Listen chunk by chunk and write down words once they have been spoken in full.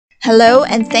Hello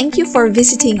and thank you for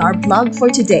visiting our blog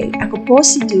for today. Ako po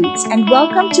si Doods and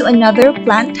welcome to another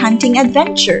plant hunting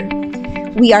adventure.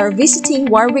 We are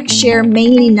visiting Warwickshire,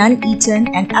 mainly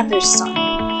Nuneaton and Atherstone.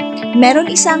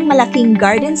 Meron isang malaking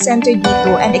garden center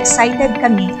dito and excited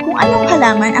kami kung anong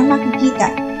halaman ang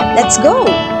makikita. Let's go!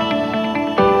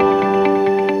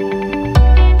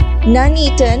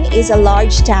 Nuneaton is a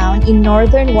large town in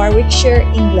northern Warwickshire,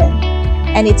 England,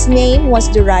 and its name was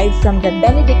derived from the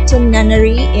Benedictine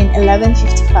nunnery in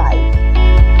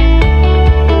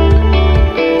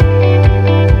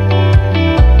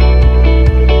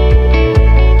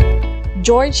 1155.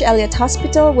 George Eliot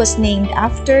Hospital was named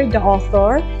after the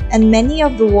author, and many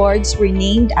of the wards were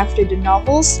named after the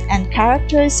novels and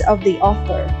characters of the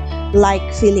author, like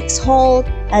Felix Holt,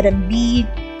 Adam Bede,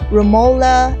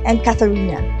 Romola, and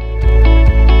Katharina.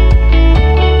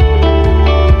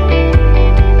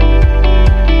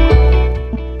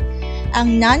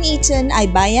 Ang Nuneaton ay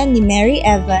bayan ni Mary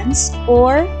Evans,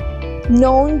 or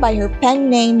known by her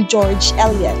pen name George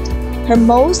Eliot. Her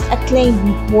most acclaimed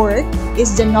work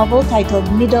is the novel titled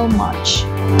Middlemarch.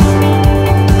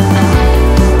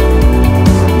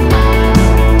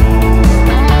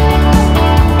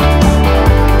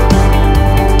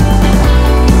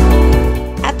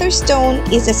 Atherstone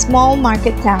is a small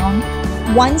market town,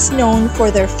 once known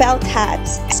for their felt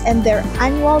hats and their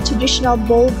annual traditional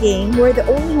bowl game where the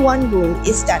only one rule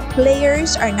is that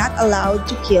players are not allowed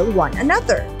to kill one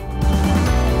another.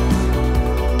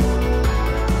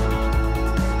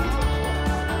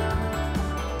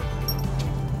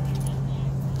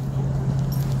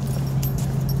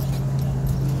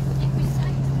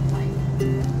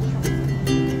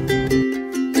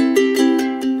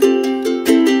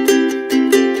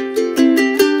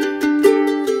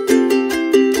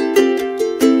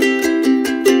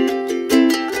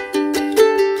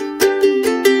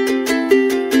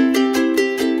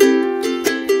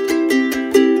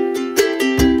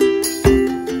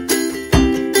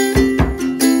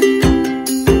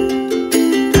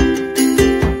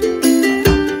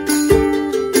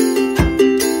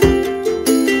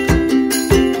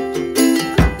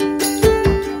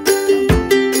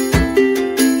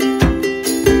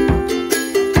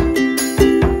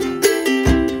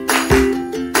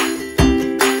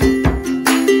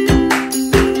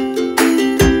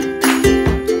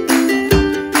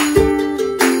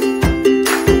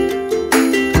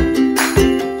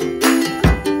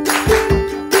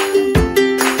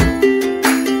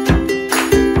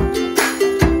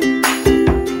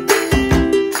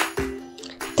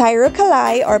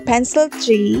 Tyrocalli or pencil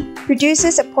tree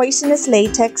produces a poisonous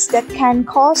latex that can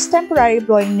cause temporary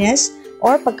blindness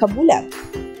or pagkabulag.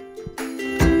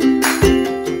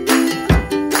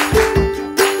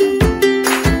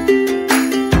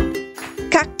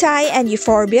 Cacti and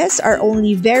euphorbias are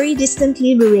only very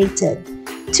distantly related,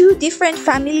 two different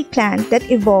family plants that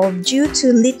evolved due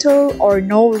to little or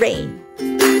no rain.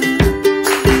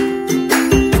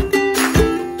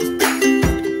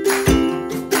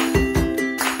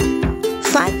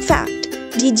 Fun fact,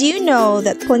 did you know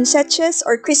that poinsettias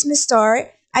or Christmas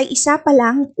star ay isa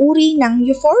palang uri ng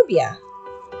euphorbia?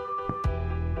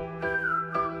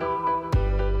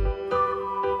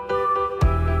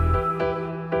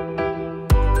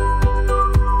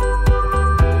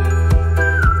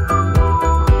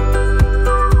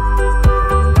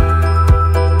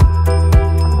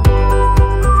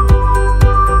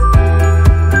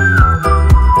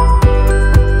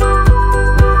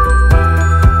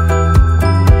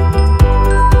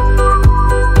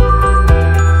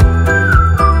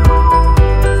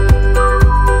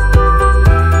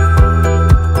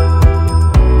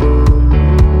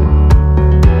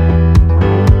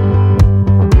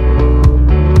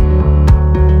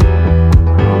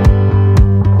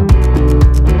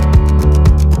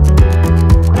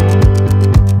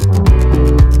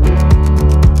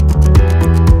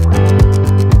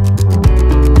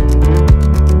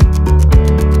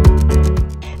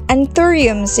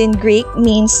 Anthuriums in Greek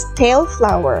means tail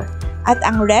flower, at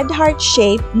ang red heart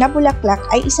shape na bulaklak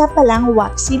ay isa palang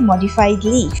waxy modified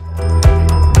leaf.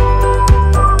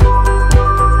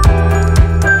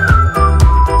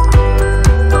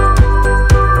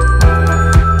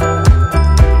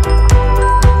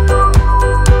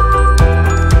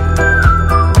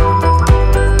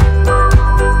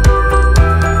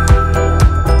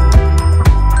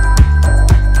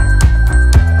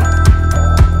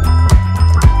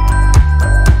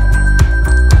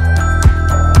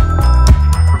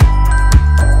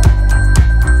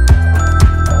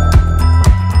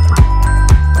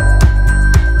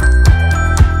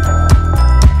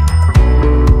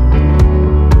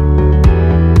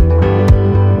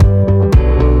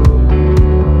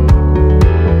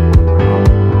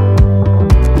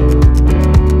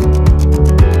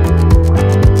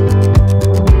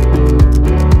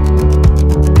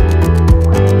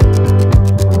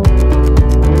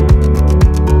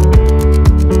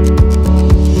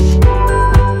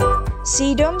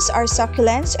 are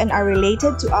succulents and are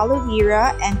related to aloe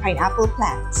vera and pineapple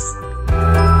plants.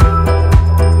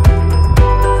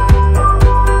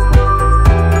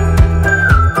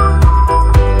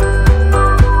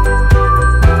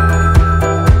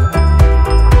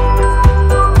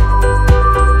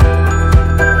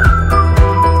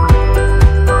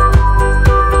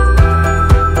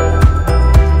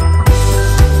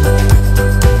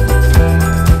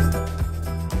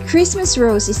 Christmas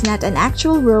rose is not an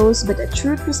actual rose but a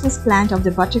true Christmas plant of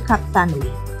the buttercup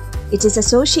family. It is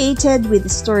associated with the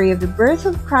story of the birth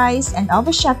of Christ and of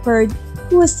a shepherd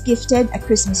who was gifted a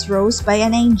Christmas rose by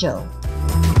an angel.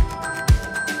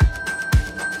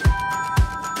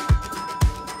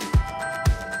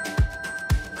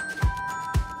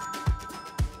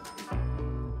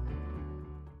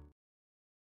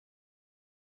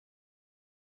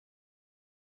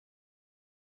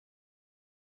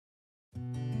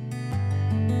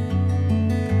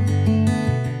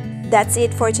 That's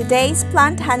it for today's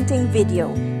plant hunting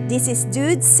video. This is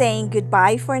Doods saying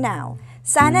goodbye for now.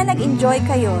 Sana nag-enjoy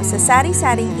kayo sa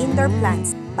sari-saring indoor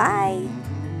plants. Bye!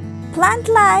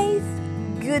 Plant life!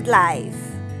 Good life!